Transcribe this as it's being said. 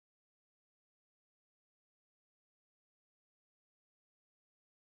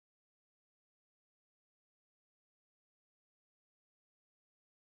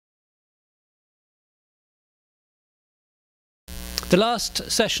The last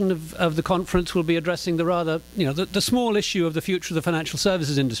session of the conference will be addressing the rather, the small issue of the future of the financial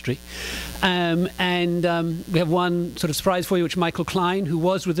services industry. We have one sort of surprise for you, which Michael Klein, who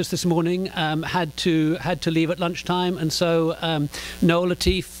was with us this morning, had to leave at lunchtime. And so Noel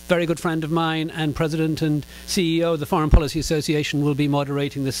Latif, very good friend of mine and president and CEO of the Foreign Policy Association, will be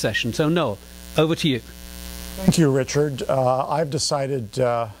moderating this session. So Noel, over to you. Thank you, Richard. I've decided,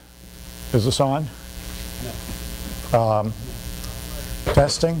 is this on? No.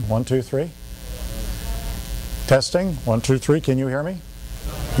 Testing, 1, 2, 3. Testing, 1, 2, 3. Can you hear me?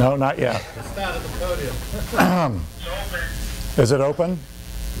 No, not yet. It's not at the podium. Is it open?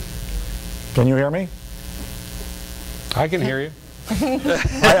 Can you hear me? I can hear you.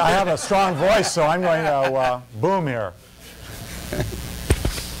 I have a strong voice, so I'm going to boom here.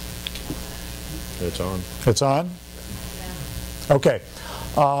 It's on. It's on? Okay.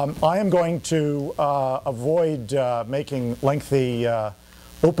 I am going to avoid making lengthy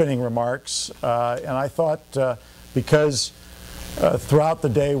opening remarks, and I thought because throughout the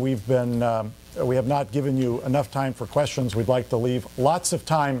day we have not given you enough time for questions, we'd like to leave lots of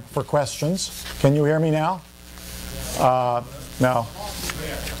time for questions. Can you hear me now? No.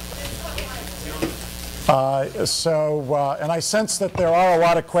 And I sense that there are a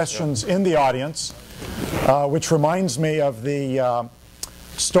lot of questions in the audience, which reminds me of the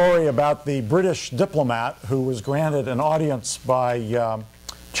story about the British diplomat who was granted an audience by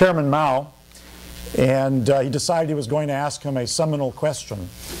Chairman Mao, and he decided he was going to ask him a seminal question.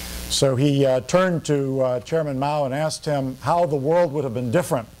 So he turned to Chairman Mao and asked him how the world would have been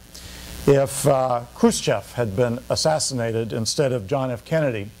different if Khrushchev had been assassinated instead of John F.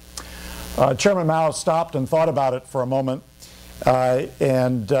 Kennedy. Chairman Mao stopped and thought about it for a moment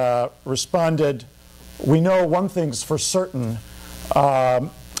and responded, "We know one thing's for certain.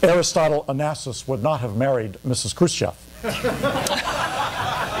 Aristotle Onassis would not have married Mrs. Khrushchev."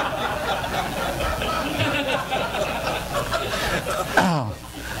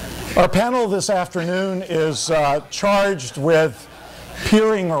 Our panel this afternoon is charged with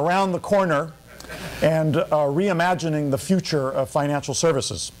peering around the corner and reimagining the future of financial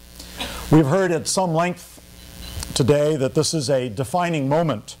services. We've heard at some length today that this is a defining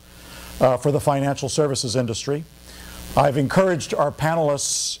moment for the financial services industry. I've encouraged our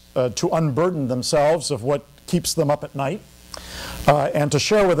panelists to unburden themselves of what keeps them up at night and to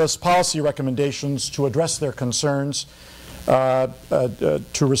share with us policy recommendations to address their concerns to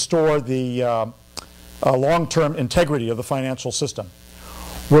restore the long-term integrity of the financial system.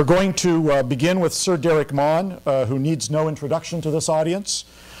 We're going to begin with Sir Deryck Maughn, who needs no introduction to this audience.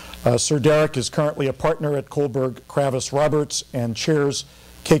 Sir Deryck is currently a partner at Kohlberg Kravis Roberts and chairs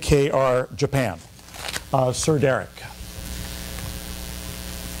KKR Japan. Sir Deryck.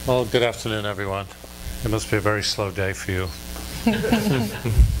 Well, good afternoon, everyone. It must be a very slow day for you.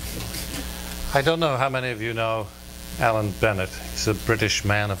 I don't know how many of you know Alan Bennett. He's a British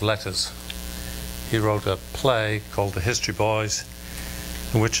man of letters. He wrote a play called The History Boys,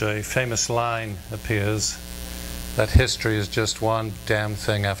 in which a famous line appears that history is just one damn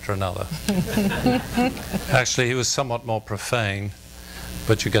thing after another. Actually, he was somewhat more profane,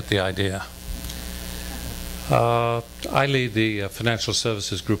 but you get the idea. I lead the financial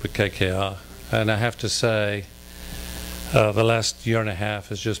services group at KKR, and I have to say the last year and a half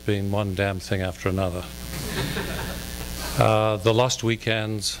has just been one damn thing after another. The lost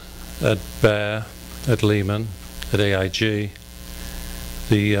weekends at Bear, at Lehman, at AIG,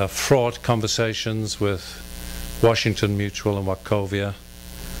 the fraught conversations with Washington Mutual and Wachovia,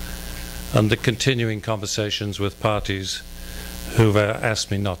 and the continuing conversations with parties who've asked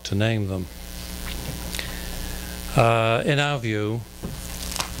me not to name them. In our view,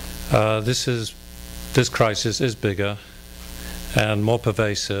 this crisis is bigger and more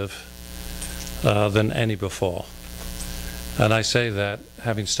pervasive than any before. And I say that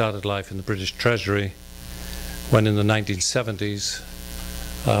having started life in the British Treasury, when in the 1970s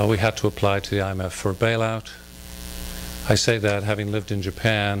we had to apply to the IMF for a bailout. I say that having lived in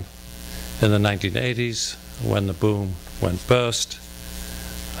Japan in the 1980s, when the boom went burst.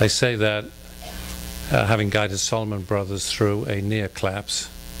 I say that having guided Salomon Brothers through a near collapse,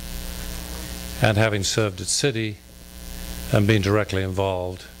 and having served at Citi and been directly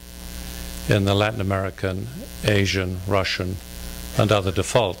involved in the Latin American, Asian, Russian, and other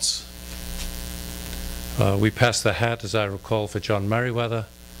defaults. We passed the hat, as I recall, for John Merriweather,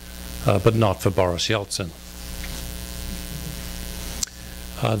 but not for Boris Yeltsin.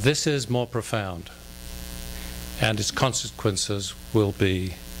 This is more profound, and its consequences will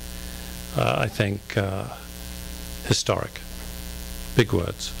be, I think, historic. Big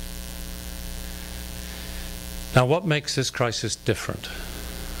words. Now, what makes this crisis different?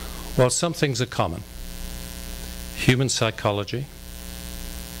 Well, some things are common. Human psychology,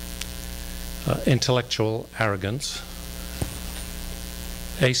 intellectual arrogance,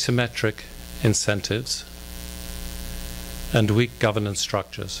 asymmetric incentives, and weak governance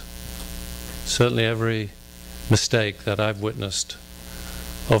structures. Certainly every mistake that I've witnessed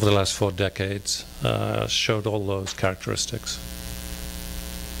over the last 4 decades showed all those characteristics.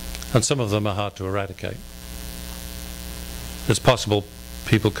 And some of them are hard to eradicate. It's possible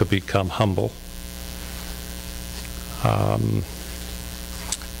people could become humble.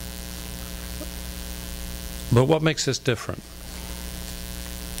 But what makes this different?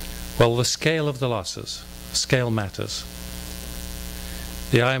 Well, the scale of the losses. Scale matters.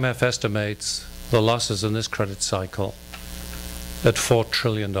 The IMF estimates the losses in this credit cycle at $4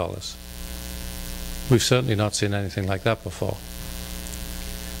 trillion. We've certainly not seen anything like that before,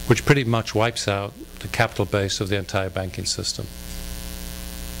 which pretty much wipes out the capital base of the entire banking system.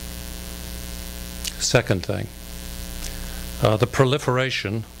 Second thing, the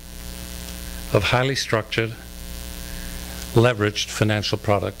proliferation of highly structured, leveraged financial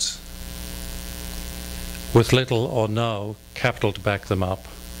products with little or no capital to back them up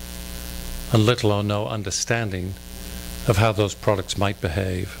and little or no understanding of how those products might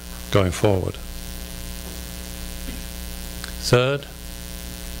behave going forward. Third,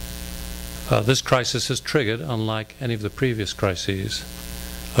 this crisis has triggered, unlike any of the previous crises,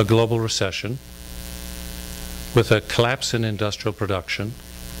 a global recession with a collapse in industrial production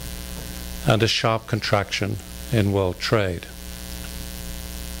and a sharp contraction in world trade.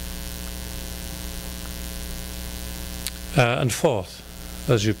 And fourth,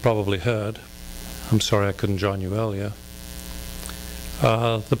 as you've probably heard, I'm sorry I couldn't join you earlier,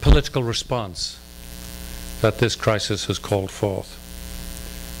 the political response that this crisis has called forth,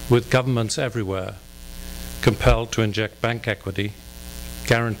 with governments everywhere compelled to inject bank equity,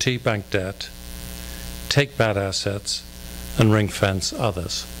 guarantee bank debt, take bad assets, and ring-fence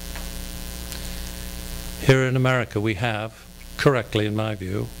others. Here in America, we have, correctly in my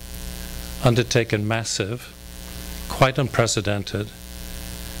view, undertaken massive, quite unprecedented,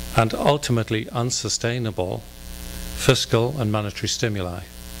 and ultimately unsustainable fiscal and monetary stimuli,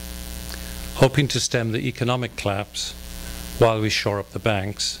 hoping to stem the economic collapse while we shore up the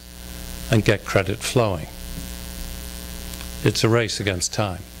banks and get credit flowing. It's a race against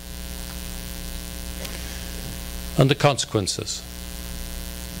time. And the consequences.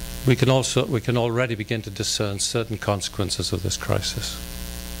 We can already begin to discern certain consequences of this crisis.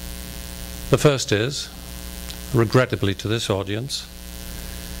 The first is, regrettably to this audience,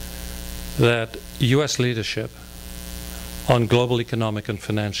 that US leadership on global economic and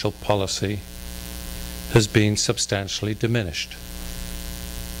financial policy has been substantially diminished.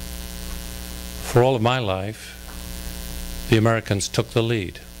 For all of my life, the Americans took the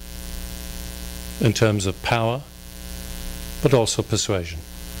lead in terms of power, but also persuasion,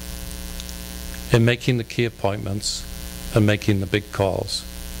 in making the key appointments and making the big calls.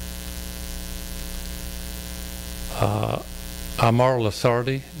 Our moral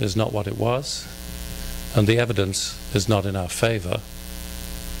authority is not what it was, and the evidence is not in our favor.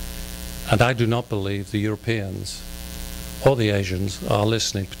 And I do not believe the Europeans or the Asians are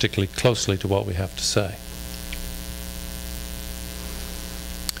listening particularly closely to what we have to say.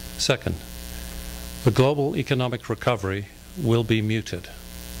 Second, the global economic recovery will be muted.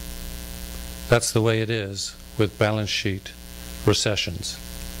 That's the way it is with balance sheet recessions.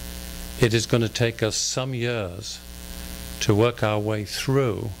 It is going to take us some years to work our way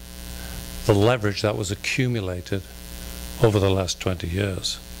through the leverage that was accumulated over the last 20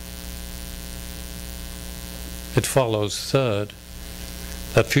 years. It follows, third,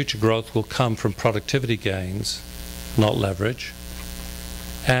 that future growth will come from productivity gains, not leverage,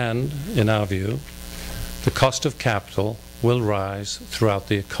 and, in our view, the cost of capital will rise throughout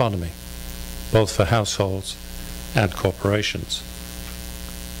the economy, both for households and corporations.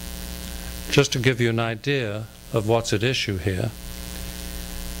 Just to give you an idea of what's at issue here,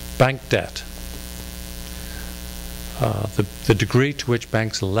 bank debt, the degree to which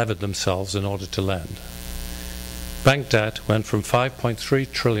banks levered themselves in order to lend. Bank debt went from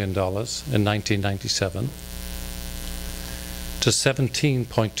 $5.3 trillion in 1997 to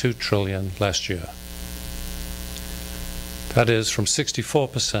 $17.2 trillion last year. That is from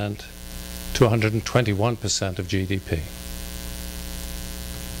 64% to 121% of GDP.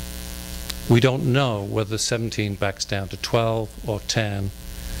 We don't know whether 17 backs down to 12 or 10.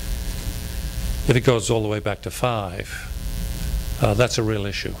 If it goes all the way back to 5, that's a real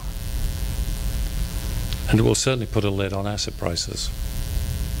issue. And it will certainly put a lid on asset prices.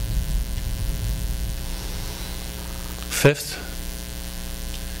 Fifth,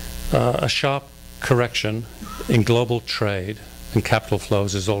 a sharp correction in global trade and capital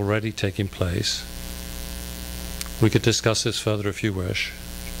flows is already taking place. We could discuss this further if you wish,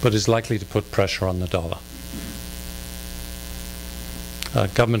 but is likely to put pressure on the dollar. Our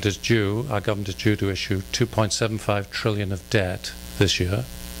government is due to issue 2.75 trillion of debt this year,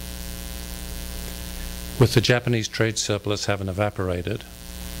 with the Japanese trade surplus having evaporated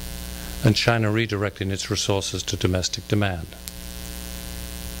and China redirecting its resources to domestic demand.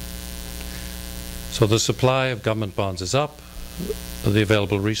 So the supply of government bonds is up, the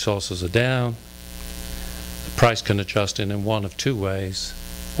available resources are down, the price can adjust in one of two ways,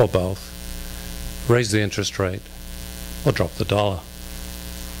 or both: raise the interest rate or drop the dollar.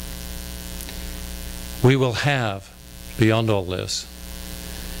 We will have, beyond all this,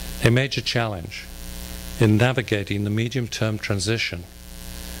 a major challenge in navigating the medium-term transition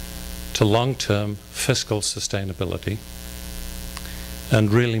to long-term fiscal sustainability and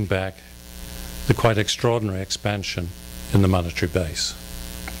reeling back the quite extraordinary expansion in the monetary base.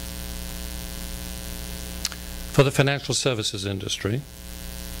 For the financial services industry,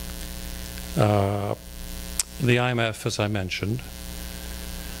 the IMF, as I mentioned,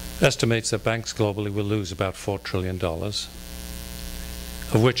 estimates that banks globally will lose about $4 trillion,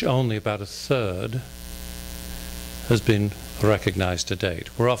 of which only about a third has been recognized to date.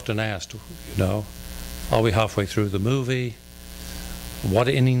 We're often asked, are we halfway through the movie? What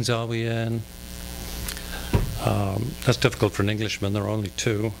innings are we in? That's difficult for an Englishman. There are only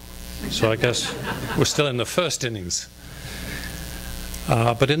two. So I guess we're still in the first innings.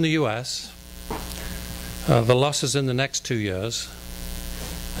 But in the US, the losses in the next 2 years,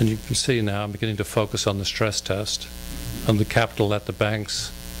 and you can see now I'm beginning to focus on the stress test and the capital that the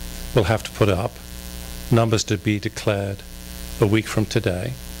banks will have to put up, numbers to be declared a week from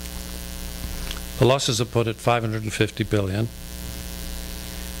today. The losses are put at $550 billion,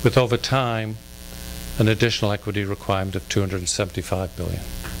 with over time an additional equity requirement of $275 billion.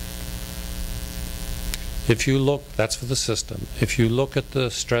 If you look, that's for the system. If you look at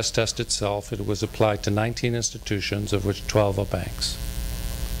the stress test itself, it was applied to 19 institutions, of which 12 are banks.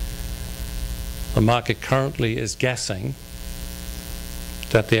 The market currently is guessing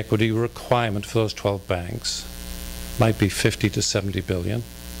that the equity requirement for those 12 banks might be 50 to 70 billion,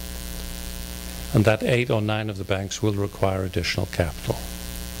 and that 8 or 9 of the banks will require additional capital.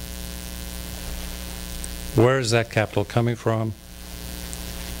 Where is that capital coming from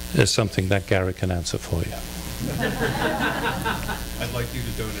is something that Gary can answer for you. I'd like you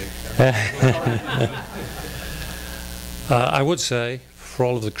to donate. I would say, for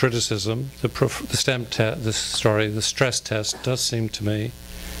all of the criticism, the stress test does seem to me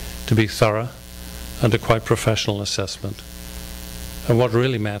to be thorough and a quite professional assessment. And what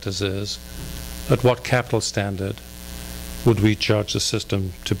really matters is, at what capital standard would we judge the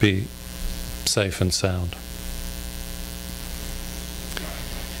system to be safe and sound?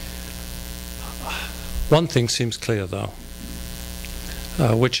 One thing seems clear, though,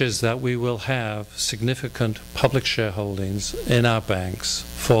 which is that we will have significant public shareholdings in our banks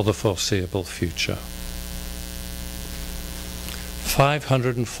for the foreseeable future.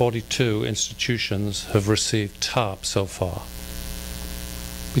 542 institutions have received TARP so far.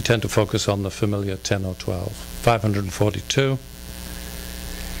 We tend to focus on the familiar 10 or 12. 542.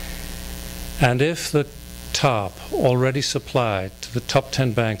 And if the TARP already supplied to the top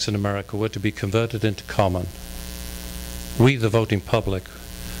 10 banks in America were to be converted into common, we, the voting public,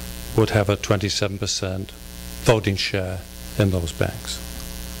 would have a 27% voting share in those banks.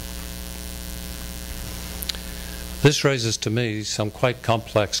 This raises to me some quite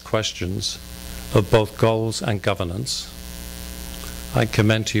complex questions of both goals and governance. I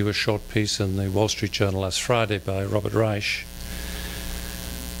commend to you a short piece in the Wall Street Journal last Friday by Robert Reich,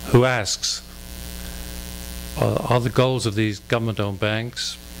 who asks, are the goals of these government-owned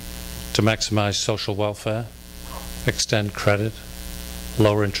banks to maximize social welfare, extend credit,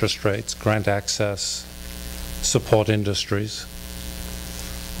 lower interest rates, grant access, support industries,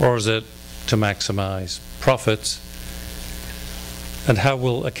 or is it to maximize profits? And how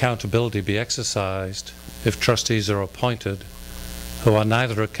will accountability be exercised if trustees are appointed who are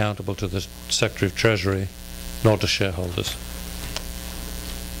neither accountable to the Secretary of Treasury nor to shareholders?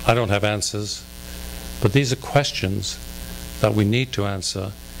 I don't have answers, but these are questions that we need to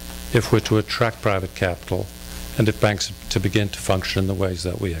answer if we're to attract private capital and if banks are to begin to function in the ways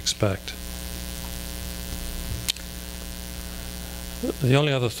that we expect. The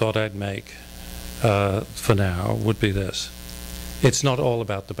only other thought I'd make for now would be this. It's not all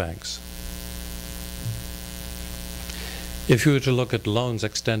about the banks. If you were to look at loans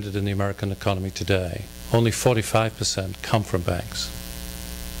extended in the American economy today, only 45% come from banks.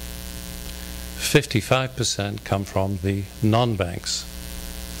 55% come from the non-banks,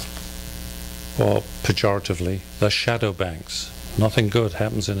 or pejoratively, the shadow banks. Nothing good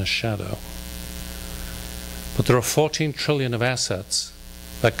happens in a shadow. But there are 14 trillion of assets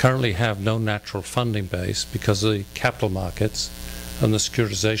that currently have no natural funding base because the capital markets and the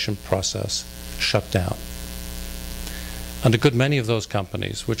securitization process shut down. And a good many of those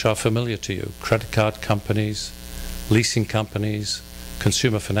companies, which are familiar to you, credit card companies, leasing companies,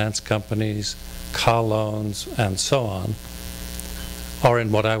 consumer finance companies, car loans, and so on, are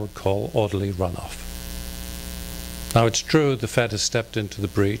in what I would call orderly runoff. Now, it's true the Fed has stepped into the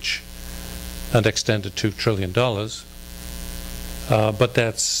breach and extended $2 trillion, but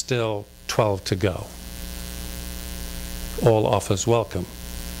that's still 12 to go. All offers welcome.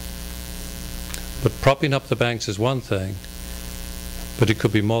 But propping up the banks is one thing, but it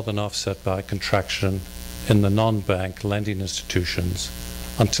could be more than offset by contraction in the non-bank lending institutions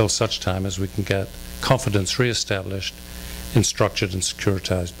until such time as we can get confidence reestablished in structured and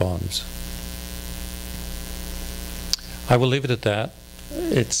securitized bonds. I will leave it at that.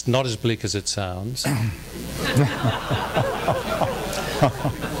 It's not as bleak as it sounds.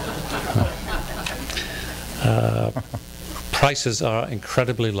 Prices are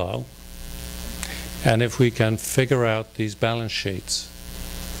incredibly low, and if we can figure out these balance sheets,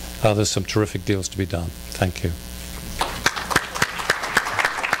 there's some terrific deals to be done. Thank you.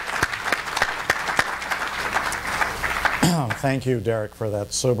 Thank you, Deryck, for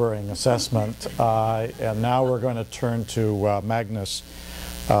that sobering assessment. And now we're going to turn to Magnus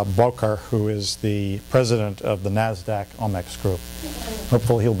Boker, who is the president of the NASDAQ Omex Group.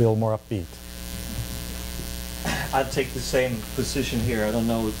 Hopefully he'll be a little more upbeat. I'll take the same position here. I don't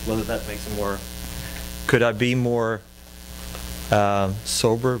know whether that makes it more... Could I be more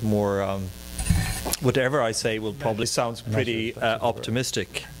sober, more... whatever I say will probably sound pretty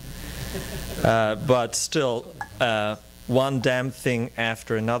optimistic. But still... one damn thing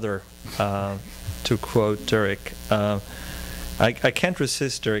after another, to quote Deryck. I can't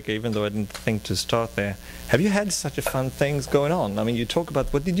resist, Deryck, even though I didn't think to start there. Have you had such a fun things going on? I mean, you talk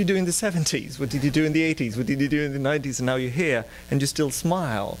about what did you do in the 70s, what did you do in the 80s, what did you do in the 90s, and now you're here, and you still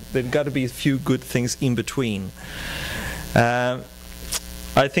smile. There've got to be a few good things in between. I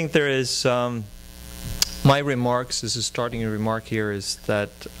think there is... my remarks, as a starting remark here, is that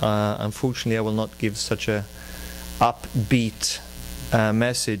unfortunately I will not give such a upbeat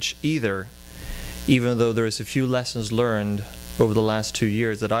message either, even though there is a few lessons learned over the last 2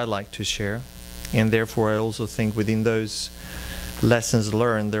 years that I like to share, and therefore I also think within those lessons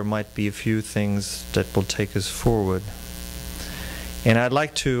learned there might be a few things that will take us forward. And I'd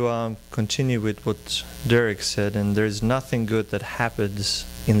like to continue with what Deryck said, and there's nothing good that happens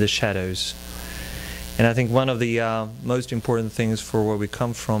in the shadows. And I think one of the most important things for where we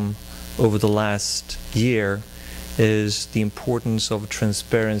come from over the last year is the importance of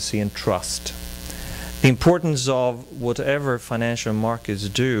transparency and trust. The importance of whatever financial markets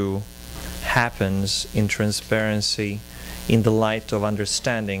do happens in transparency, in the light of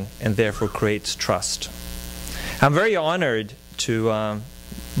understanding, and therefore creates trust. I'm very honored to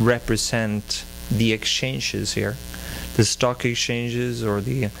represent the exchanges here, the stock exchanges or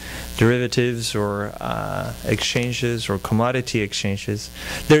the derivatives or exchanges or commodity exchanges.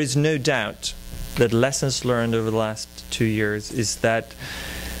 There is no doubt that lessons learned over the last 2 years is that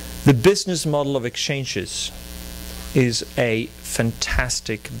the business model of exchanges is a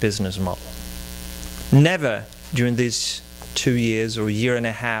fantastic business model. Never during these 2 years or year and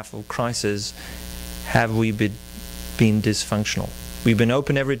a half of crisis have we been dysfunctional. We've been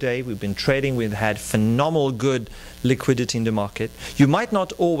open every day, we've been trading, we've had phenomenal good liquidity in the market. You might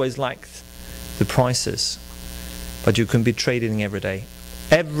not always like the prices, but you can be trading every day.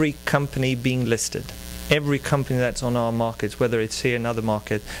 Every company being listed, every company that's on our markets, whether it's here or another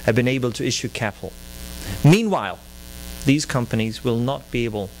market, have been able to issue capital. Meanwhile, these companies will not be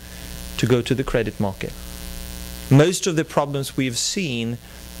able to go to the credit market. Most of the problems we've seen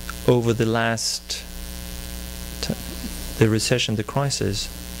over the last the recession, the crisis,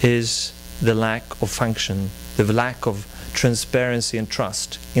 is the lack of function, the lack of transparency and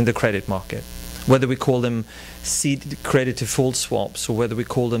trust in the credit market. Whether we call them seed credit default swaps or whether we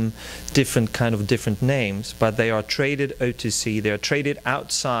call them different names, but they are traded OTC, they are traded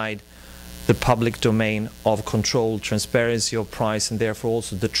outside the public domain of control, transparency of price, and therefore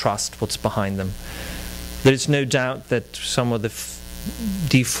also the trust what's behind them. There is no doubt that some of the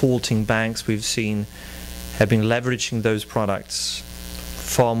defaulting banks we've seen have been leveraging those products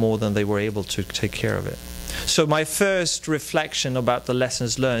far more than they were able to take care of it. So my first reflection about the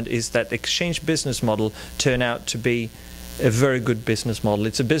lessons learned is that exchange business model turned out to be a very good business model.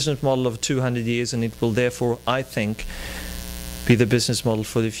 It's a business model of 200 years, and it will therefore, I think, be the business model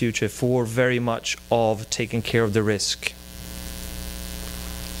for the future, for very much of taking care of the risk,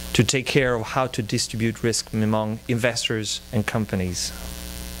 to take care of how to distribute risk among investors and companies.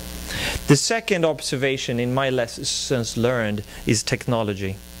 The second observation in my lessons learned is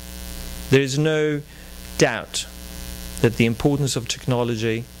technology. There is no doubt that the importance of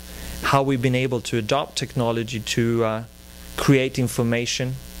technology, how we've been able to adopt technology to create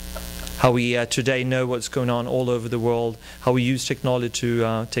information, how we today know what's going on all over the world, how we use technology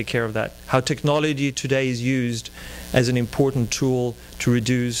to take care of that, how technology today is used as an important tool to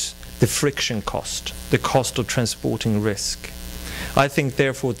reduce the friction cost, the cost of transporting risk. I think,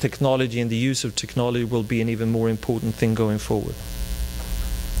 therefore, technology and the use of technology will be an even more important thing going forward.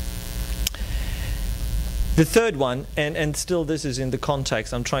 The third one, and still this is in the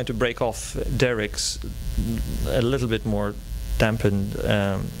context, I'm trying to break off Deryck's a little bit more dampened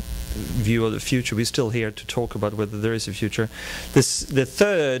view of the future. We're still here to talk about whether there is a future. The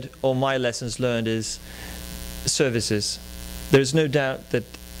third of my lessons learned is services. There's no doubt that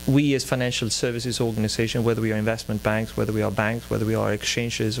we as financial services organization, whether we are investment banks, whether we are banks, whether we are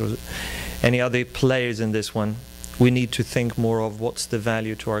exchanges or any other players in this one, we need to think more of what's the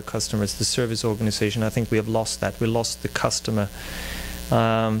value to our customers, the service organization. I think we have lost that. We lost the customer.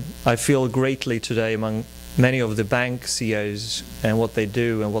 I feel greatly today among many of the bank CEOs and what they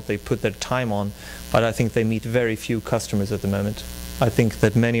do and what they put their time on, but I think they meet very few customers at the moment. I think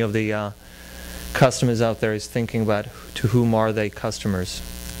that many of the customers out there is thinking about to whom are they customers.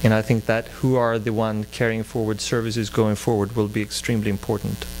 And I think that who are the one carrying forward services going forward will be extremely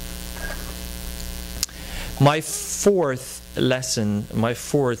important. My fourth lesson, my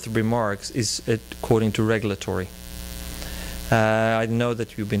fourth remarks is according to regulatory. I know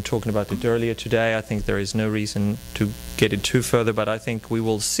that you've been talking about it earlier today. I think there is no reason to get it too further, but I think we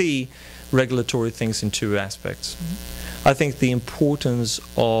will see regulatory things in two aspects. I think the importance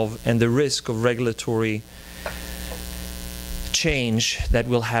of and the risk of regulatory change that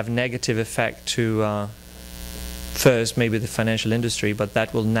will have negative effect to first maybe the financial industry, but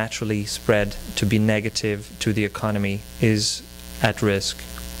that will naturally spread to be negative to the economy is at risk.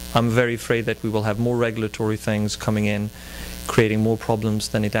 I'm very afraid that we will have more regulatory things coming in, creating more problems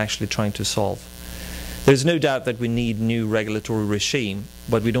than it actually trying to solve. There's no doubt that we need new regulatory regime,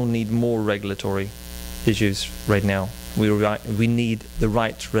 but we don't need more regulatory issues right now. We need the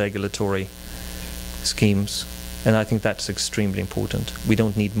right regulatory schemes. And I think that's extremely important. We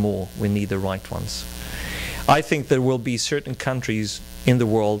don't need more, we need the right ones. I think there will be certain countries in the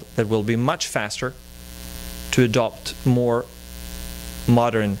world that will be much faster to adopt more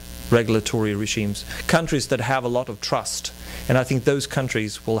modern regulatory regimes. Countries that have a lot of trust. And I think those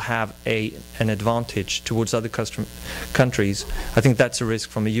countries will have an advantage towards other countries. I think that's a risk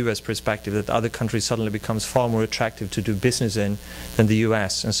from a US perspective, that other countries suddenly becomes far more attractive to do business in than the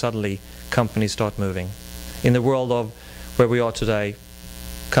US, and suddenly companies start moving. In the world of where we are today,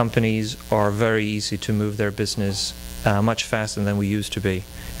 companies are very easy to move their business much faster than we used to be,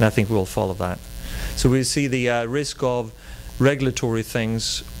 and I think we'll follow that. So we see the risk of regulatory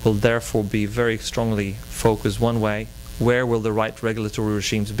things will therefore be very strongly focused one way. Where will the right regulatory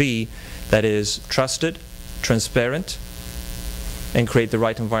regimes be that is trusted, transparent, and create the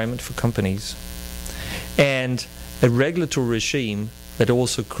right environment for companies? And a regulatory regime that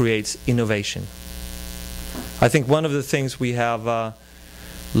also creates innovation. I think one of the things we have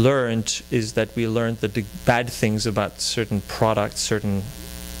learned is that we learned that the bad things about certain products, certain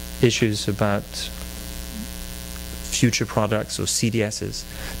issues about future products or CDSs,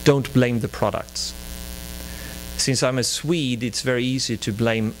 don't blame the products. Since I'm a Swede, it's very easy to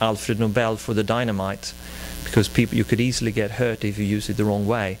blame Alfred Nobel for the dynamite, because you could easily get hurt if you use it the wrong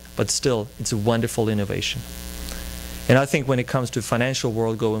way, but still, it's a wonderful innovation. And I think when it comes to financial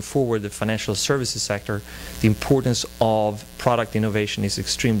world going forward, the financial services sector, the importance of product innovation is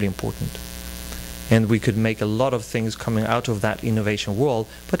extremely important. And we could make a lot of things coming out of that innovation world,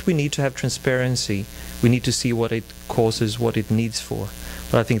 but we need to have transparency. We need to see what it causes, what it needs for.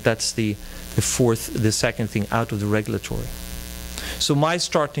 But I think that's the second thing out of the regulatory. So my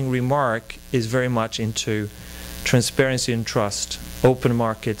starting remark is very much into transparency and trust, open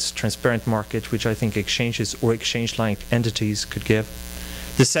markets, transparent markets, which I think exchanges or exchange-like entities could give.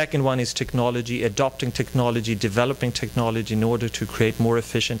 The second one is technology, adopting technology, developing technology in order to create more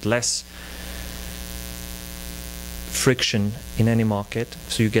efficient, less friction in any market,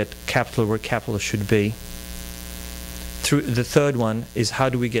 so you get capital where capital should be. the third one is how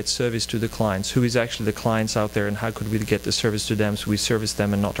do we get service to the clients? Who is actually the clients out there, and how could we get the service to them so we service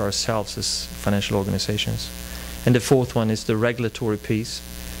them and not ourselves as financial organizations? And the fourth one is the regulatory piece.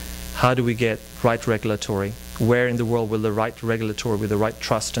 How do we get right regulatory? Where in the world will the right regulatory with the right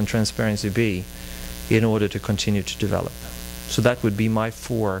trust and transparency be in order to continue to develop? So that would be my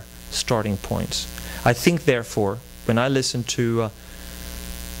 4 starting points. I think, therefore, when I listen to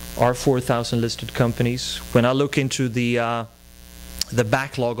our 4,000 listed companies, when I look into the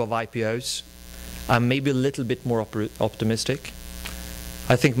backlog of IPOs, I'm maybe a little bit more optimistic.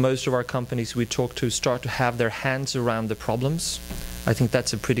 I think most of our companies we talk to start to have their hands around the problems. I think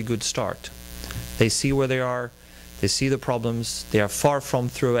that's a pretty good start. They see where they are, they see the problems, they are far from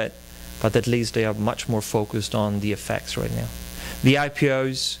through it, but at least they are much more focused on the effects right now. The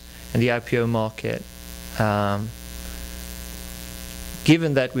IPOs and the IPO market,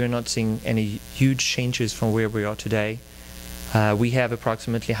 given that we are not seeing any huge changes from where we are today, we have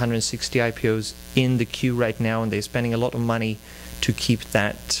approximately 160 IPOs in the queue right now, and they're spending a lot of money to keep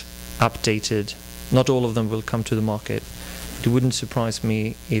that updated. Not all of them will come to the market. It wouldn't surprise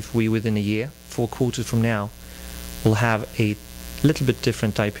me if we, within a year, 4 quarters from now, will have a little bit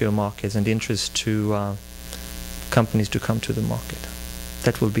different IPO markets and interest to companies to come to the market.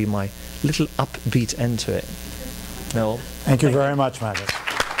 That will be my little upbeat end to it. Noel? Thank you very much, Magnus.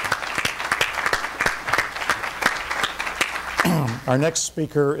 Our next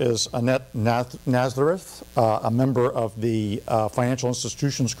speaker is Annette Nazareth, a member of the Financial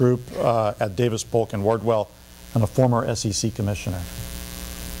Institutions Group at Davis Polk and Wardwell, and a former SEC commissioner.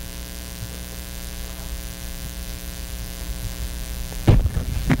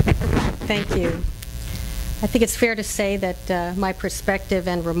 Thank you. I think it's fair to say that my perspective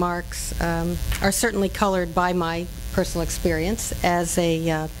and remarks are certainly colored by my personal experience as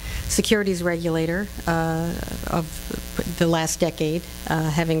a securities regulator of the last decade,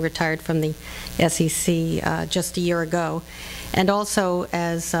 having retired from the SEC just a year ago, and also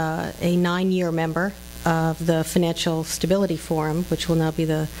as a 9-year member of the Financial Stability Forum, which will now be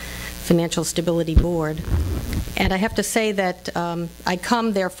the Financial Stability Board. And I have to say that I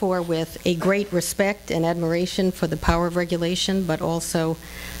come, therefore, with a great respect and admiration for the power of regulation, but also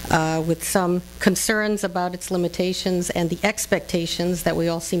with some concerns about its limitations and the expectations that we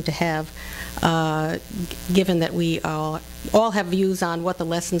all seem to have, given that we all have views on what the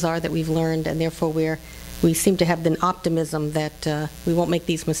lessons are that we've learned, and therefore we seem to have an optimism that we won't make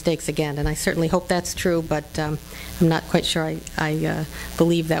these mistakes again. And I certainly hope that's true, but I'm not quite sure I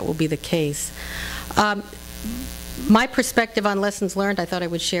believe that will be the case. My perspective on lessons learned, I thought I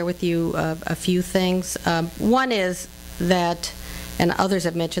would share with you a few things. One is that, and others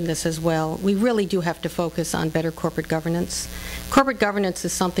have mentioned this as well, we really do have to focus on better corporate governance. Corporate governance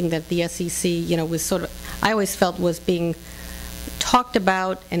is something that the SEC, was sort of, I always felt was being talked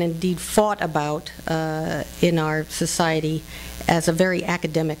about and indeed fought about in our society as a very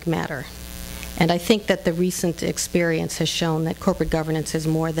academic matter. And I think that the recent experience has shown that corporate governance is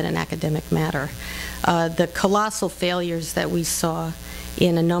more than an academic matter. The colossal failures that we saw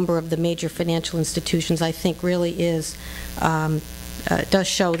in a number of the major financial institutions, I think, really does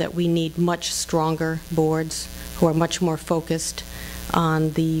show that we need much stronger boards who are much more focused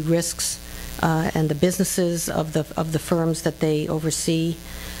on the risks and the businesses of the firms that they oversee.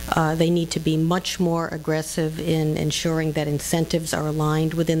 They need to be much more aggressive in ensuring that incentives are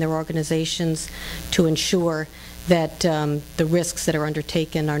aligned within their organizations to ensure that the risks that are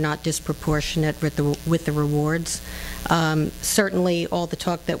undertaken are not disproportionate with the rewards. Certainly, all the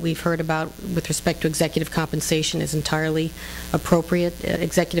talk that we've heard about with respect to executive compensation is entirely appropriate.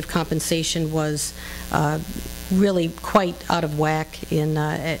 Executive compensation was really quite out of whack,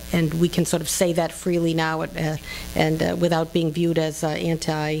 and we can sort of say that freely now, and without being viewed as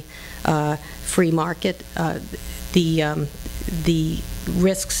anti-free market. The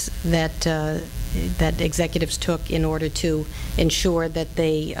risks that executives took in order to ensure that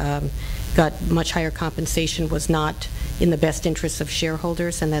they got much higher compensation was not in the best interests of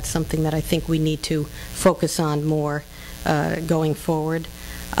shareholders, and that's something that I think we need to focus on more going forward.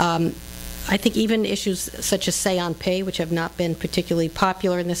 I think even issues such as say on pay, which have not been particularly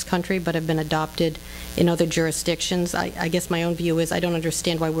popular in this country but have been adopted in other jurisdictions, I guess my own view is I don't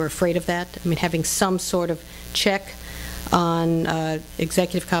understand why we're afraid of that. I mean, having some sort of check on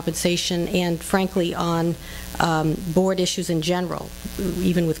executive compensation and, frankly, on board issues in general,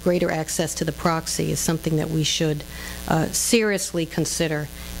 even with greater access to the proxy, is something that we should seriously consider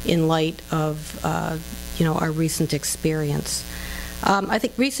in light of our recent experience. I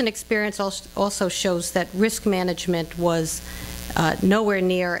think recent experience also shows that risk management was nowhere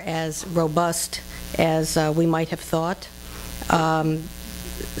near as robust as we might have thought.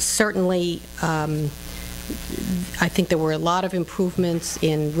 Certainly, I think there were a lot of improvements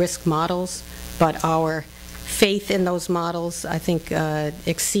in risk models, but our faith in those models, I think,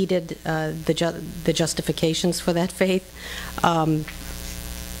 exceeded the justifications for that faith.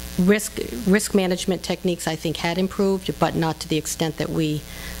 Risk management techniques, I think, had improved, but not to the extent that we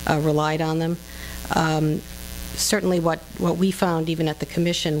relied on them. Certainly what we found, even at the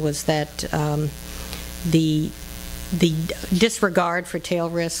Commission, was that the disregard for tail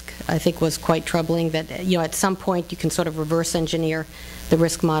risk, I think, was quite troubling. That at some point you can sort of reverse engineer the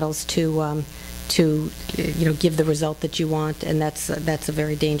risk models to give the result that you want, and that's a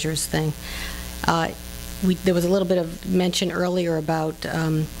very dangerous thing. There was a little bit of mention earlier about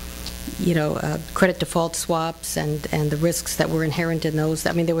credit default swaps and the risks that were inherent in those.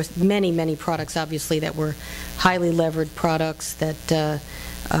 I mean, there were many products, obviously, that were highly levered products that the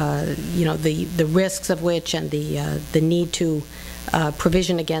risks of which and the need to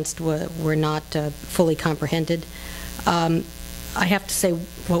provision against were not fully comprehended. I have to say,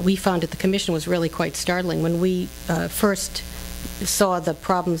 what we found at the Commission was really quite startling. When we first saw the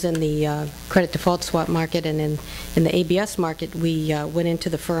problems in the credit default swap market and in the ABS market, we went into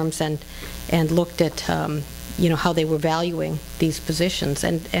the firms and looked at how they were valuing these positions.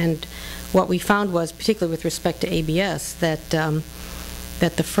 And what we found was, particularly with respect to ABS, that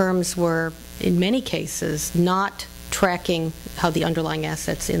the firms were, in many cases, not tracking how the underlying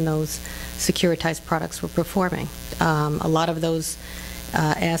assets in those securitized products were performing. A lot of those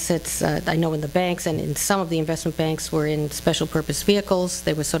assets, I know in the banks and in some of the investment banks, were in special purpose vehicles.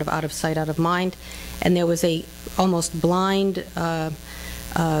 They were sort of out of sight, out of mind. And there was a almost blind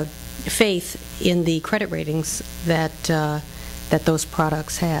faith in the credit ratings that those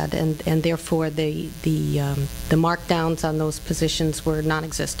products had, and therefore the markdowns on those positions were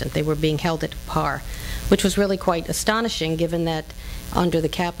non-existent. They were being held at par, which was really quite astonishing, given that under the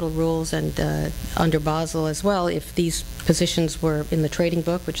capital rules and under Basel as well, if these positions were in the trading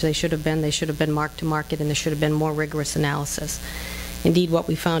book, which they should have been marked to market, and there should have been more rigorous analysis. Indeed, what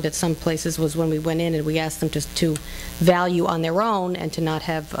we found at some places was when we went in and we asked them to value on their own and to not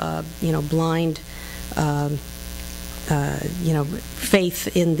have blind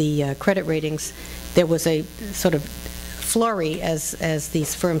faith in the credit ratings, there was a sort of flurry as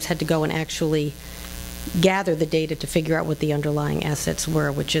these firms had to go and actually gather the data to figure out what the underlying assets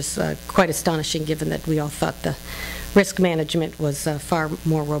were, which is quite astonishing, given that we all thought the risk management was far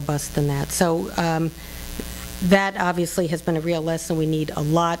more robust than that. So that obviously has been a real lesson. We need a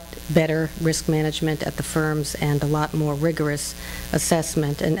lot better risk management at the firms and a lot more rigorous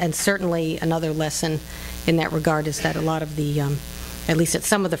assessment. And certainly another lesson in that regard is that a lot of the, at least at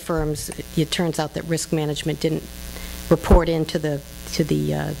some of the firms, it turns out that risk management didn't report into the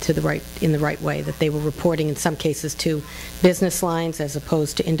right way, that they were reporting in some cases to business lines as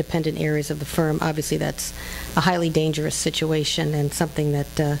opposed to independent areas of the firm. Obviously, that's a highly dangerous situation and something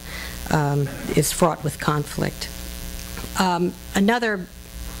that is fraught with conflict. Another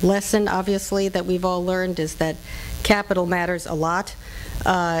lesson, obviously, that we've all learned is that capital matters a lot,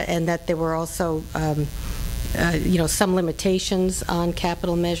 and that there were also some limitations on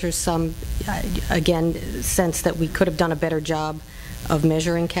capital measures. Some, again, sense that we could have done a better job of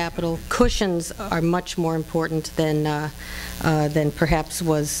measuring capital. Cushions are much more important than perhaps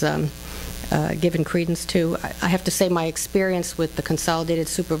was given credence to. I have to say my experience with the Consolidated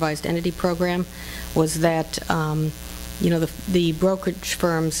Supervised Entity Program was that the brokerage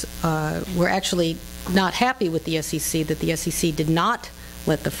firms were actually not happy with the SEC, that the SEC did not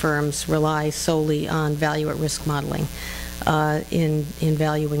let the firms rely solely on value at risk modeling in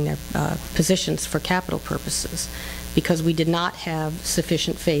valuing their positions for capital purposes, because we did not have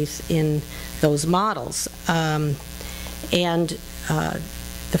sufficient faith in those models. The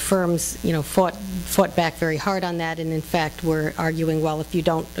firms, fought back very hard on that, and in fact were arguing, well, if you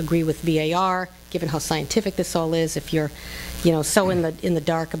don't agree with VAR, given how scientific this all is, if you're, so in the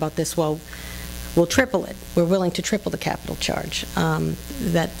dark about this, well, we'll triple it. We're willing to triple the capital charge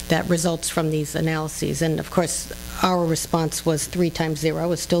that results from these analyses. And of course, our response was 3 times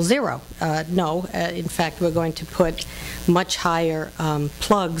 0 is still 0. No, in fact, we're going to put much higher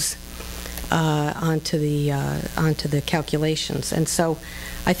plugs onto the calculations. And so,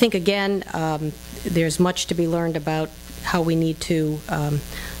 I think again, there's much to be learned about how we need to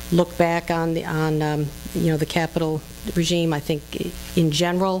look back on the capital regime. I think in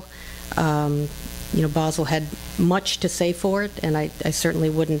general, Basel had much to say for it, and I certainly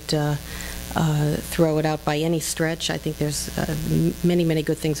wouldn't throw it out by any stretch. I think there's many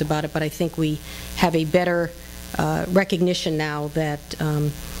good things about it, but I think we have a better recognition now that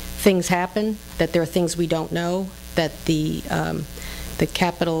things happen, that there are things we don't know, that the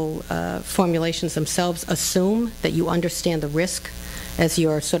capital formulations themselves assume that you understand the risk as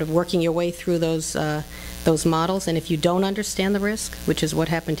you're sort of working your way through those models. And if you don't understand the risk, which is what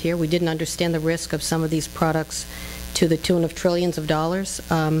happened here, we didn't understand the risk of some of these products to the tune of trillions of dollars,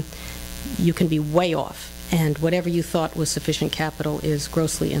 you can be way off. And whatever you thought was sufficient capital is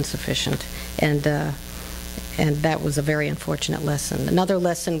grossly insufficient. And that was a very unfortunate lesson. Another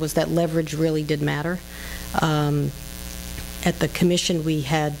lesson was that leverage really did matter. At the Commission, we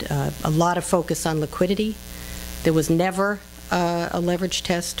had a lot of focus on liquidity. There was never a leverage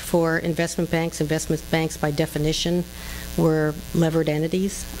test for investment banks. Investment banks, by definition, were levered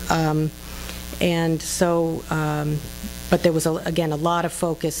entities. And so, but there was, again, a lot of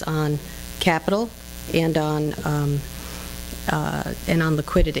focus on capital and on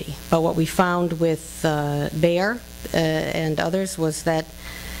liquidity. But what we found with Bayer and others was that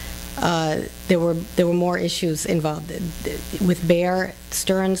there were more issues involved. With Bayer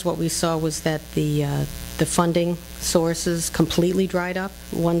Stearns, what we saw was that the funding sources completely dried up.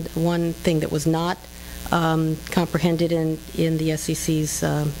 One thing that was not comprehended in the SEC's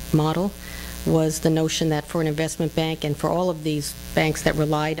model was the notion that for an investment bank and for all of these banks that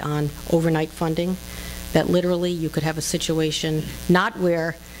relied on overnight funding, that literally you could have a situation not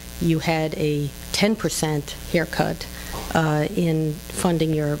where you had a 10% haircut in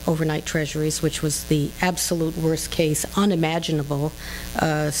funding your overnight treasuries, which was the absolute worst case, unimaginable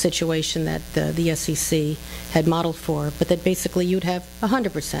situation that the SEC had modeled for, but that basically you'd have a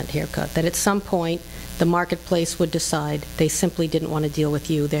 100% haircut, that at some point the marketplace would decide they simply didn't want to deal with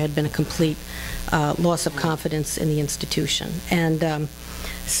you. There had been a complete loss of confidence in the institution. And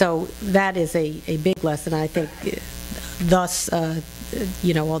so that is a big lesson. I think thus,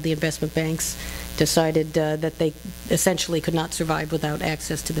 all the investment banks decided that they essentially could not survive without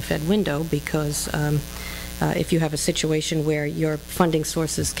access to the Fed window, because if you have a situation where your funding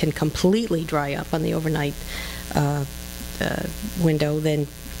sources can completely dry up on the overnight window, then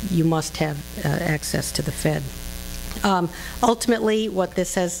you must have access to the Fed. Ultimately, what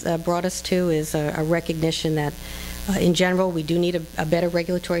this has brought us to is a recognition that in general we do need a better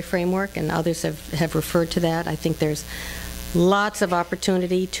regulatory framework, and others have referred to that. I think there's lots of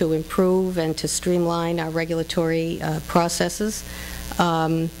opportunity to improve and to streamline our regulatory processes.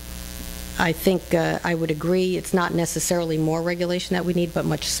 I think I would agree it's not necessarily more regulation that we need, but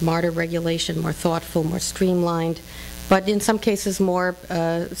much smarter regulation, more thoughtful, more streamlined, but in some cases more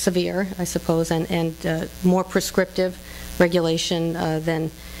severe, I suppose, and more prescriptive regulation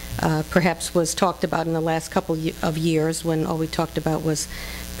than perhaps was talked about in the last couple of years, when all we talked about was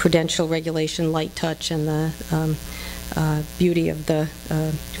prudential regulation, light touch, and the beauty of the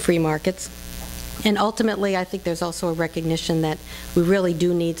free markets. And ultimately, I think there's also a recognition that we really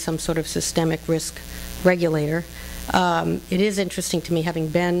do need some sort of systemic risk regulator. It is interesting to me, having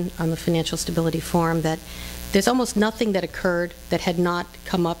been on the Financial Stability Forum, that there's almost nothing that occurred that had not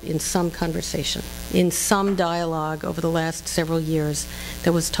come up in some conversation, in some dialogue over the last several years.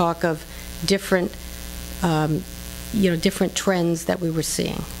 There was talk of different, different trends that we were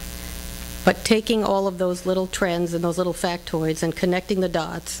seeing. But taking all of those little trends and those little factoids and connecting the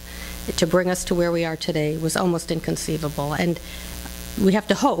dots to bring us to where we are today was almost inconceivable. And we have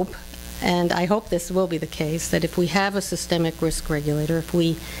to hope, and I hope this will be the case, that if we have a systemic risk regulator, if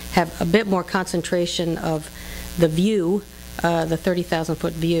we have a bit more concentration of the view, the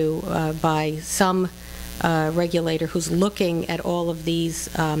 30,000-foot view, by some regulator who's looking at all of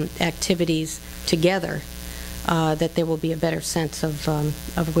these activities together, that there will be a better sense of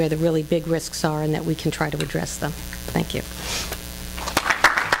where the really big risks are, and that we can try to address them. Thank you.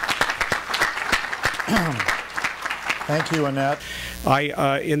 Thank you, Annette.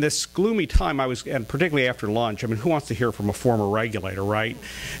 In this gloomy time, and particularly after lunch, I mean, who wants to hear from a former regulator, right?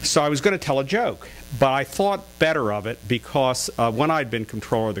 So I was going to tell a joke, but I thought better of it because when I'd been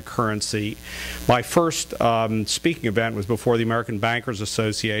comptroller of the currency, my first speaking event was before the American Bankers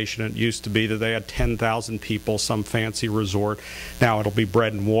Association. It used to be that they had 10,000 people, some fancy resort. Now it'll be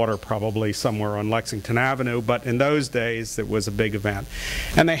bread and water probably somewhere on Lexington Avenue, but in those days it was a big event.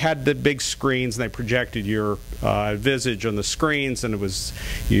 And they had the big screens, and they projected your visage on the screens, and it was,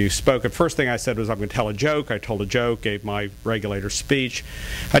 you spoke. The first thing I said was, I'm going to tell a joke. I told a joke, gave my regulator speech.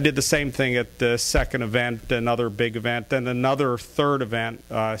 I did the same thing at the second event, another big event, then another third event,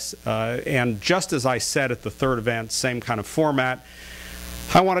 and just as I said at the third event, same kind of format.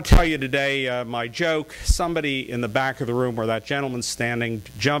 I want to tell you today my joke. Somebody in the back of the room where that gentleman's standing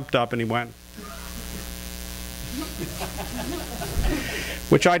jumped up and he went,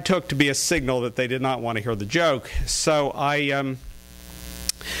 which I took to be a signal that they did not want to hear the joke. So I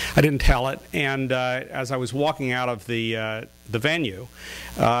I didn't tell it, and as I was walking out of the venue,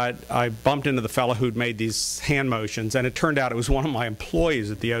 I bumped into the fellow who'd made these hand motions, and it turned out it was one of my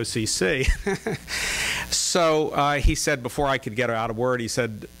employees at the OCC. So he said, before I could get out a word, he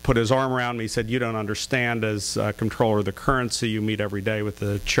said, put his arm around me, he said, you don't understand, as comptroller of the currency, you meet every day with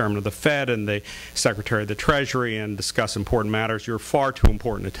the chairman of the Fed and the secretary of the Treasury and discuss important matters. You're far too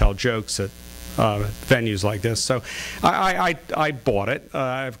important to tell jokes at venues like this. So I bought it,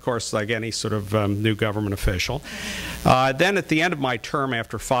 of course, like any sort of new government official. Then at the end of my term,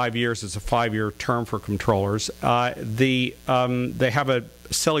 after 5 years, it's a 5-year term for controllers, they have a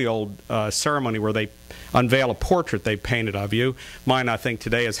silly old ceremony where they unveil a portrait they painted of you. Mine, I think,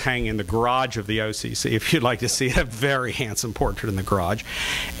 today is hanging in the garage of the OCC, if you'd like to see it. A very handsome portrait in the garage.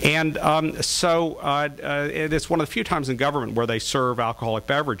 And it's one of the few times in government where they serve alcoholic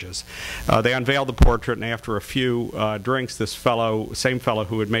beverages. They unveiled the portrait, and after a few drinks, this fellow, same fellow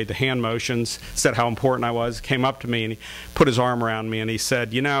who had made the hand motions, said how important I was, came up to me and he put his arm around me and he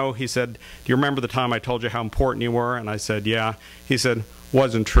said, you know, he said, do you remember the time I told you how important you were? And I said, yeah. He said,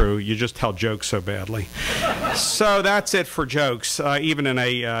 wasn't true. You just tell jokes so badly. So that's it for jokes, even in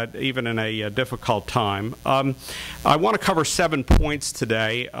a difficult time. I want to cover 7 points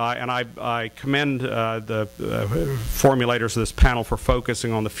today, and I commend the formulators of this panel for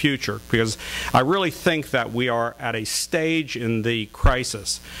focusing on the future, because I really think that we are at a stage in the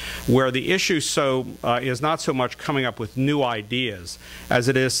crisis where the issue is not so much coming up with new ideas as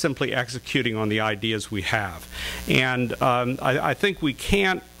it is simply executing on the ideas we have. And I think we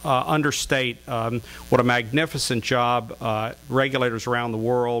can't understate what a magnificent job regulators around the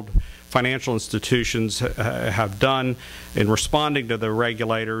world, financial institutions have done in responding to the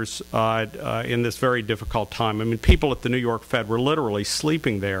regulators in this very difficult time. I mean, people at the New York Fed were literally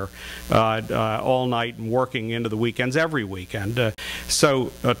sleeping there all night and working into the weekends every weekend.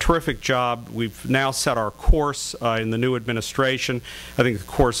 So a terrific job. We've now set our course in the new administration. I think the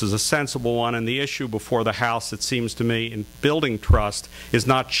course is a sensible one, and the issue before the House, it seems to me, in building trust is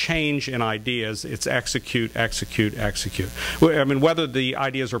not change in ideas, it's execute, execute, execute. I mean, whether the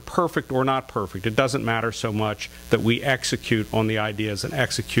ideas are perfect or not perfect, it doesn't matter so much that we execute on the ideas and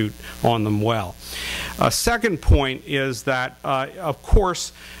execute on them well. A second point is that, of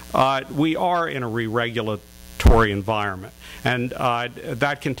course, we are in a re-regulatory environment, and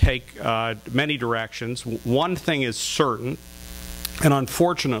that can take many directions. One thing is certain, and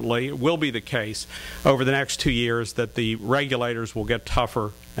unfortunately it will be the case over the next 2 years, that the regulators will get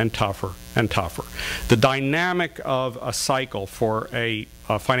tougher and tougher and tougher. The dynamic of a cycle for a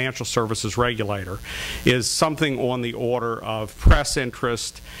financial services regulator is something on the order of press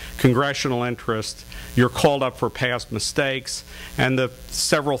interest, congressional interest, you're called up for past mistakes, and the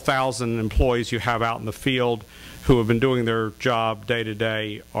several thousand employees you have out in the field who have been doing their job day to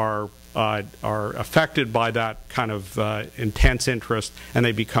day are affected by that kind of intense interest, and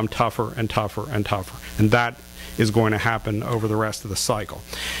they become tougher and tougher and tougher. And that is going to happen over the rest of the cycle.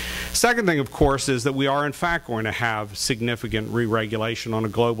 Second thing, of course, is that we are in fact going to have significant re-regulation on a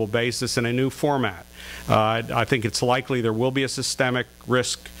global basis in a new format. I think it's likely there will be a systemic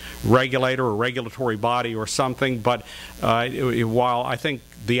risk regulator or regulatory body or something, but while I think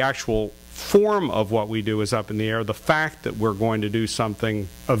the actual form of what we do is up in the air, the fact that we're going to do something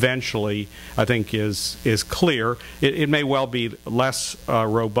eventually, I think, is clear. It may well be less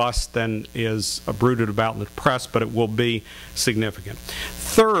robust than is brooded about in the press, but it will be significant.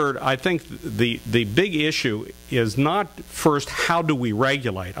 Third, I think the big issue is not first how do we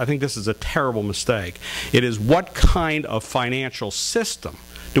regulate. I think this is a terrible mistake. It is what kind of financial system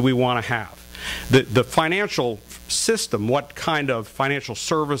do we want to have. The financial system, what kind of financial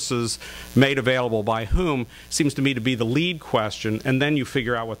services made available by whom, seems to me to be the lead question, and then you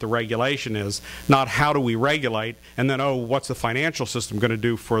figure out what the regulation is, not how do we regulate, and then, oh, what's the financial system going to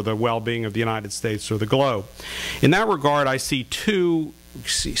do for the well-being of the United States or the globe. In that regard, I see two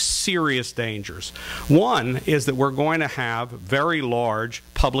serious dangers. One is that we're going to have very large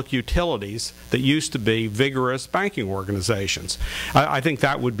public utilities that used to be vigorous banking organizations. I think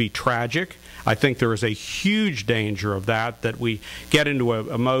that would be tragic. I think there is a huge danger of that we get into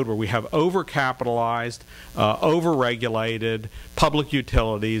a mode where we have overcapitalized, overregulated public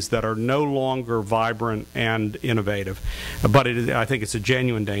utilities that are no longer vibrant and innovative. But I think it's a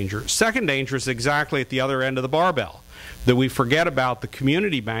genuine danger. Second danger is exactly at the other end of the barbell, that we forget about the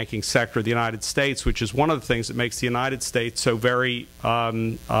community banking sector of the United States, which is one of the things that makes the United States so very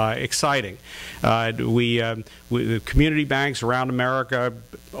exciting. The community banks around America,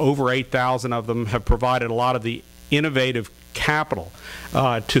 over 8,000 of them, have provided a lot of the innovative capital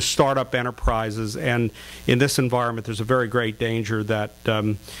to start up enterprises. And in this environment, there's a very great danger that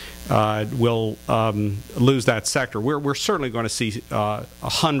we'll lose that sector. We're certainly going to see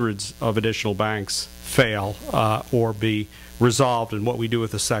hundreds of additional banks fail or be resolved, and what we do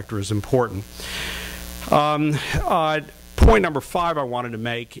with the sector is important. Point number 5 I wanted to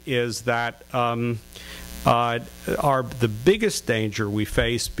make is that the biggest danger we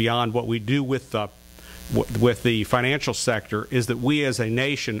face beyond what we do with the financial sector is that we as a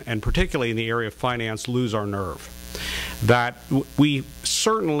nation, and particularly in the area of finance, lose our nerve. That we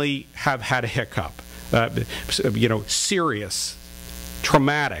certainly have had a hiccup, serious,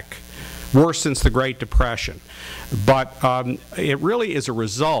 traumatic, worse since the Great Depression. But it really is a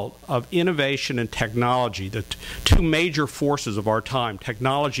result of innovation and technology, the two major forces of our time,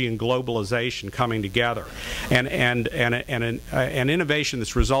 technology and globalization coming together, and an innovation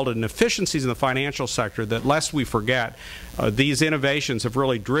that's resulted in efficiencies in the financial sector that, lest we forget, these innovations have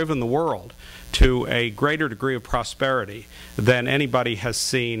really driven the world to a greater degree of prosperity than anybody has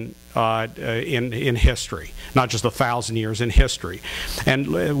seen in history, not just 1,000 years, in history.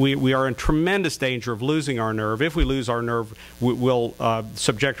 And we are in tremendous danger of losing our nerve. If we lose our nerve, we'll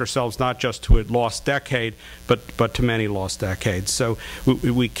subject ourselves not just to a lost decade, but to many lost decades. So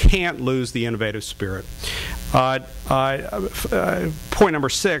we can't lose the innovative spirit. Point number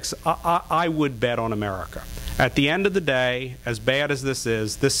 6, I would bet on America. At the end of the day, as bad as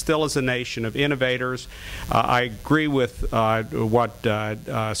this still is a nation of innovators. I agree with what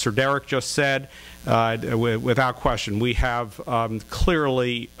Sir Deryck just said. Without question, we have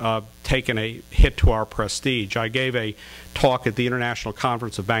clearly taken a hit to our prestige. I gave a talk at the International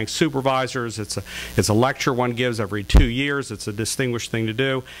Conference of Bank Supervisors. It's a lecture one gives every 2 years. It's a distinguished thing to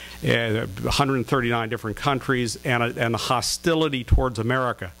do. 139 different countries, and the hostility towards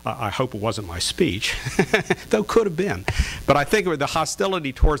America. I hope it wasn't my speech, though could have been. But I think the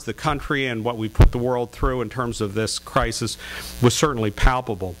hostility towards the country and what we put the world through in terms of this crisis was certainly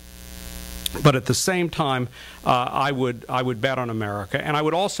palpable. But at the same time, I would bet on America, and I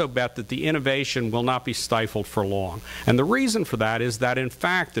would also bet that the innovation will not be stifled for long. And the reason for that is that, in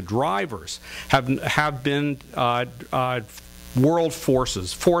fact, the drivers have been world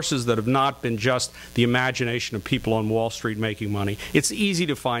forces that have not been just the imagination of people on Wall Street making money. It's easy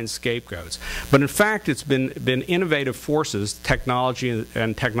to find scapegoats, but in fact, it's been innovative forces, technology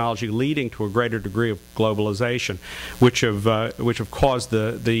leading to a greater degree of globalization, which have caused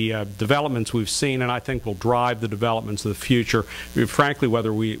the developments we've seen, and I think will drive the developments of the future, frankly,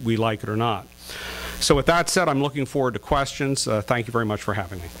 whether we like it or not. So with that said, I'm looking forward to questions. Thank you very much for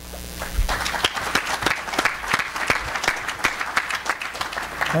having me.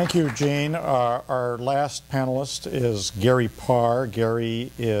 Thank you, Gene. Our last panelist is Gary Parr.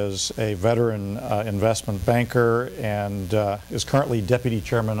 Gary is a veteran investment banker and is currently Deputy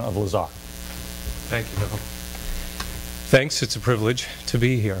Chairman of Lazard. Thank you, Bill. Thanks. It's a privilege to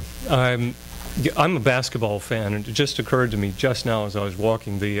be here. I'm a basketball fan, and it just occurred to me just now as I was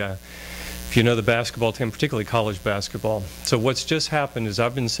walking if you know the basketball team, particularly college basketball. So what's just happened is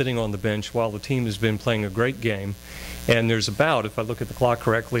I've been sitting on the bench while the team has been playing a great game, and there's about, if I look at the clock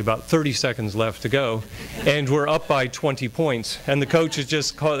correctly, about 30 seconds left to go, and we're up by 20 points, and the coach has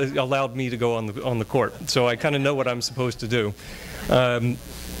just allowed me to go on the court. So I kind of know what I'm supposed to do.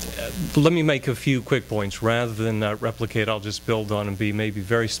 Let me make a few quick points. Rather than replicate, I'll just build on and be maybe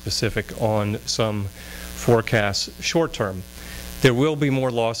very specific on some forecasts short term. There will be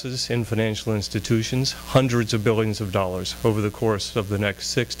more losses in financial institutions, hundreds of billions of dollars over the course of the next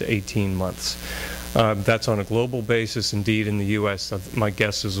 6 to 18 months. That's on a global basis. Indeed, in the U.S., my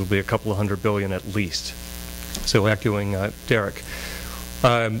guess is it will be a couple of $100 billion at least. So echoing Deryck.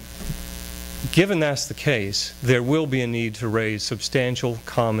 Given that's the case, there will be a need to raise substantial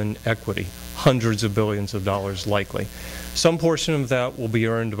common equity, hundreds of billions of dollars likely. Some portion of that will be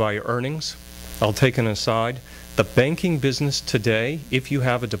earned by earnings. I'll take an aside. The banking business today, if you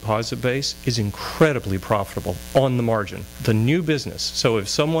have a deposit base, is incredibly profitable on the margin. The new business, so if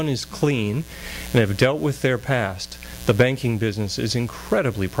someone is clean and have dealt with their past, the banking business is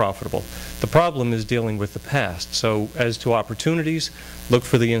incredibly profitable. The problem is dealing with the past. So as to opportunities, look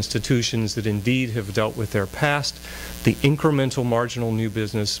for the institutions that indeed have dealt with their past. The incremental marginal new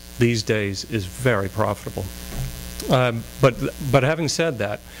business these days is very profitable. But having said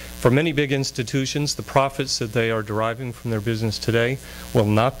that, for many big institutions, the profits that they are deriving from their business today will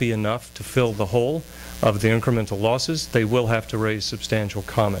not be enough to fill the hole of the incremental losses. They will have to raise substantial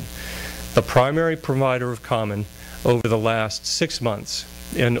common. The primary provider of common over the last 6 months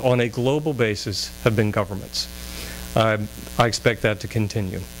and on a global basis have been governments. I expect that to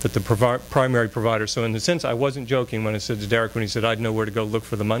continue, that the primary provider, so in the sense I wasn't joking when I said to Deryck when he said I'd know where to go look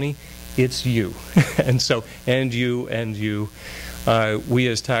for the money, it's you. and so, and you, we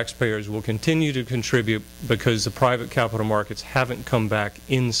as taxpayers will continue to contribute because the private capital markets haven't come back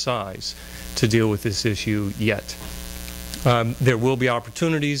in size to deal with this issue yet. There will be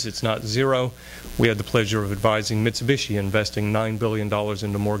opportunities. It's not zero. We had the pleasure of advising Mitsubishi investing $9 billion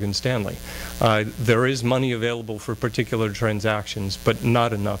into Morgan Stanley. There is money available for particular transactions, but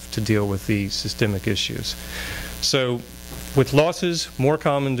not enough to deal with the systemic issues. So with losses more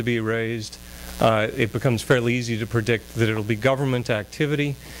common to be raised, it becomes fairly easy to predict that it'll be government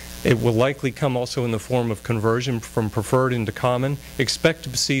activity. It will likely come also in the form of conversion from preferred into common. Expect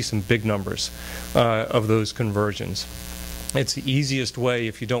to see some big numbers of those conversions. It's the easiest way,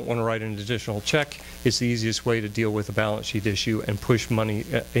 if you don't want to write an additional check, it's the easiest way to deal with a balance sheet issue and push money,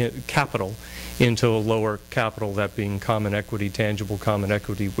 capital, into a lower capital, that being common equity, tangible common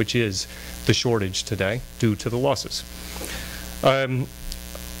equity, which is the shortage today due to the losses.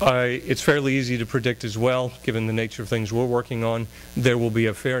 It's fairly easy to predict as well, given the nature of things we're working on. There will be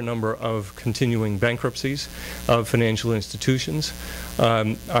a fair number of continuing bankruptcies of financial institutions.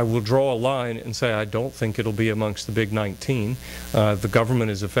 I will draw a line and say I don't think it'll be amongst the big 19. The government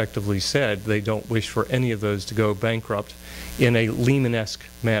has effectively said they don't wish for any of those to go bankrupt in a Lehman-esque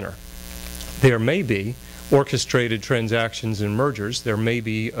manner. There may be orchestrated transactions and mergers. There may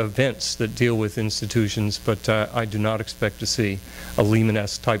be events that deal with institutions, but I do not expect to see a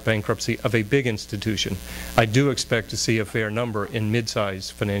Lehman-esque type bankruptcy of a big institution. I do expect to see a fair number in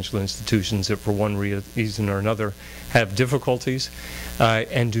mid-sized financial institutions that for one reason or another have difficulties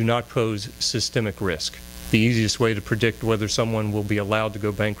and do not pose systemic risk. The easiest way to predict whether someone will be allowed to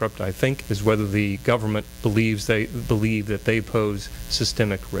go bankrupt, I think, is whether the government believe that they pose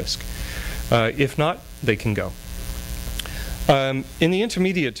systemic risk. If not, they can go. In the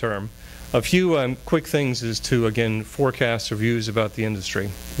intermediate term, a few quick things as to, again, forecasts or views about the industry.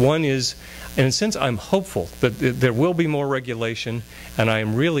 One is, in a sense, I'm hopeful that there will be more regulation, and I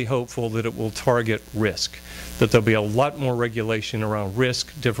am really hopeful that it will target risk, that there'll be a lot more regulation around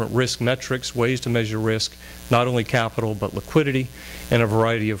risk, different risk metrics, ways to measure risk, not only capital but liquidity, in a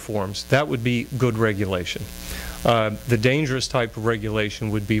variety of forms. That would be good regulation. The dangerous type of regulation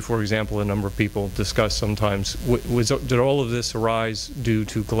would be, for example, a number of people discuss sometimes, did all of this arise due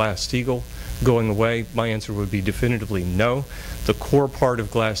to Glass-Steagall going away? My answer would be definitively no. The core part of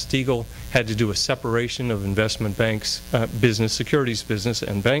Glass-Steagall had to do with separation of investment banks, business, securities business,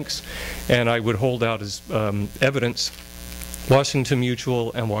 and banks, and I would hold out as evidence Washington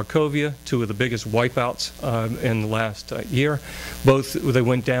Mutual and Wachovia, two of the biggest wipeouts in the last year. Both, they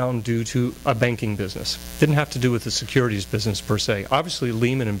went down due to a banking business. Didn't have to do with the securities business per se. Obviously,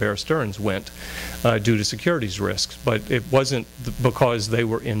 Lehman and Bear Stearns went due to securities risks, but it wasn't because they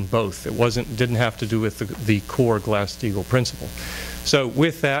were in both. It didn't have to do with the core Glass-Steagall principle. So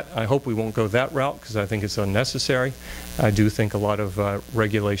with that, I hope we won't go that route because I think it's unnecessary. I do think a lot of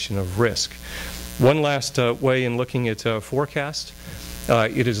regulation of risk. One last way in looking at forecast,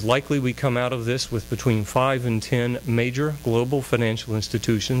 it is likely we come out of this with between 5 and 10 major global financial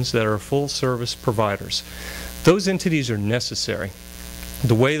institutions that are full-service providers. Those entities are necessary.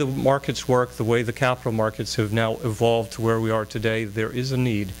 The way the markets work, the way the capital markets have now evolved to where we are today, there is a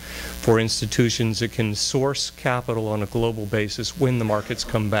need for institutions that can source capital on a global basis when the markets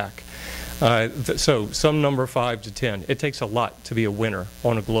come back. So some number 5 to 10. It takes a lot to be a winner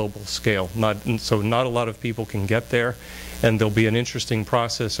on a global scale. So not a lot of people can get there, and there'll be an interesting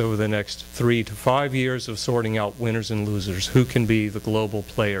process over the next 3 to 5 years of sorting out winners and losers, who can be the global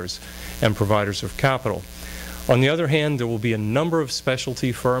players and providers of capital. On the other hand, there will be a number of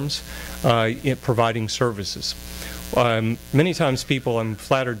specialty firms providing services. Many times people, I'm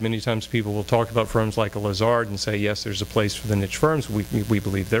flattered, many times people will talk about firms like a Lazard and say, yes, there's a place for the niche firms. We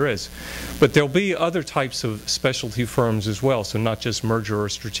believe there is. But there'll be other types of specialty firms as well, so not just merger or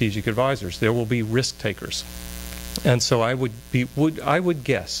strategic advisors. There will be risk takers. And so I would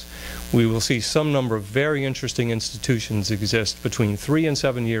guess we will see some number of very interesting institutions exist between 3 and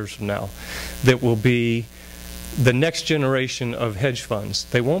 7 years from now that will be the next generation of hedge funds.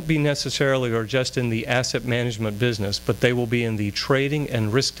 They won't be necessarily or just in the asset management business, but they will be in the trading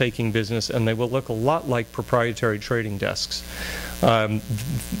and risk-taking business, and they will look a lot like proprietary trading desks.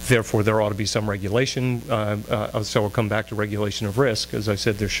 Therefore, there ought to be some regulation. So we'll come back to regulation of risk. As I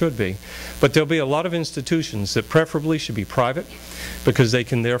said, there should be. But there'll be a lot of institutions that preferably should be private because they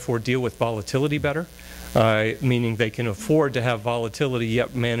can therefore deal with volatility better. meaning they can afford to have volatility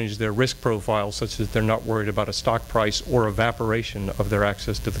yet manage their risk profile such that they're not worried about a stock price or evaporation of their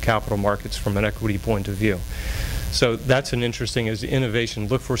access to the capital markets from an equity point of view. So that's an interesting as innovation.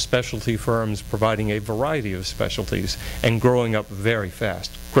 Look for specialty firms providing a variety of specialties and growing up very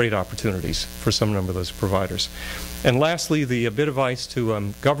fast. Great opportunities for some number of those providers. And lastly, the bit of advice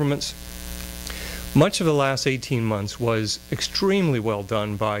to governments. Much of the last 18 months was extremely well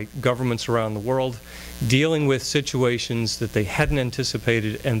done by governments around the world, dealing with situations that they hadn't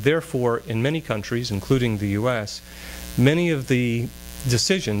anticipated, and therefore, in many countries, including the U.S., many of the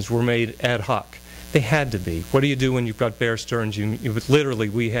decisions were made ad hoc. They had to be. What do you do when you've got Bear Stearns?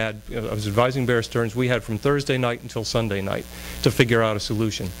 Literally, I was advising Bear Stearns, we had from Thursday night until Sunday night to figure out a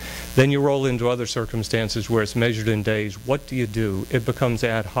solution. Then you roll into other circumstances where it's measured in days. What do you do? It becomes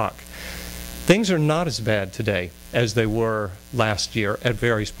ad hoc. Things are not as bad today as they were last year at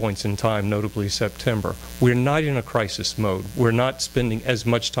various points in time, notably September. We're not in a crisis mode. We're not spending as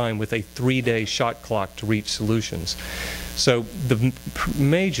much time with a 3-day shot clock to reach solutions. So the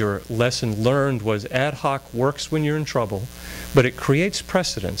major lesson learned was ad hoc works when you're in trouble, but it creates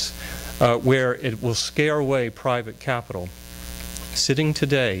precedents where it will scare away private capital. Sitting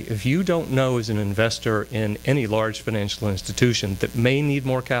today, if you don't know as an investor in any large financial institution that may need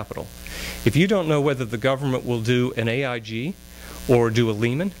more capital, if you don't know whether the government will do an AIG or do a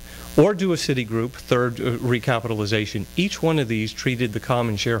Lehman or do a Citigroup third recapitalization, each one of these treated the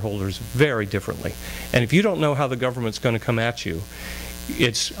common shareholders very differently. And if you don't know how the government's going to come at you,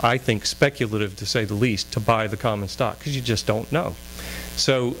 it's, I think, speculative to say the least to buy the common stock because you just don't know.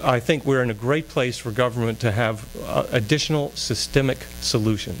 So I think we're in a great place for government to have additional systemic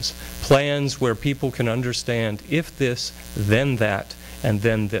solutions, plans where people can understand if this, then that, and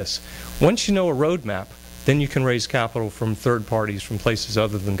then this. Once you know a roadmap, then you can raise capital from third parties, from places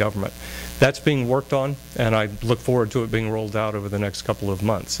other than government. That's being worked on, and I look forward to it being rolled out over the next couple of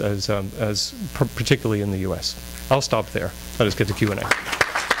months, particularly in the U.S. I'll stop there. Let us get to Q&A.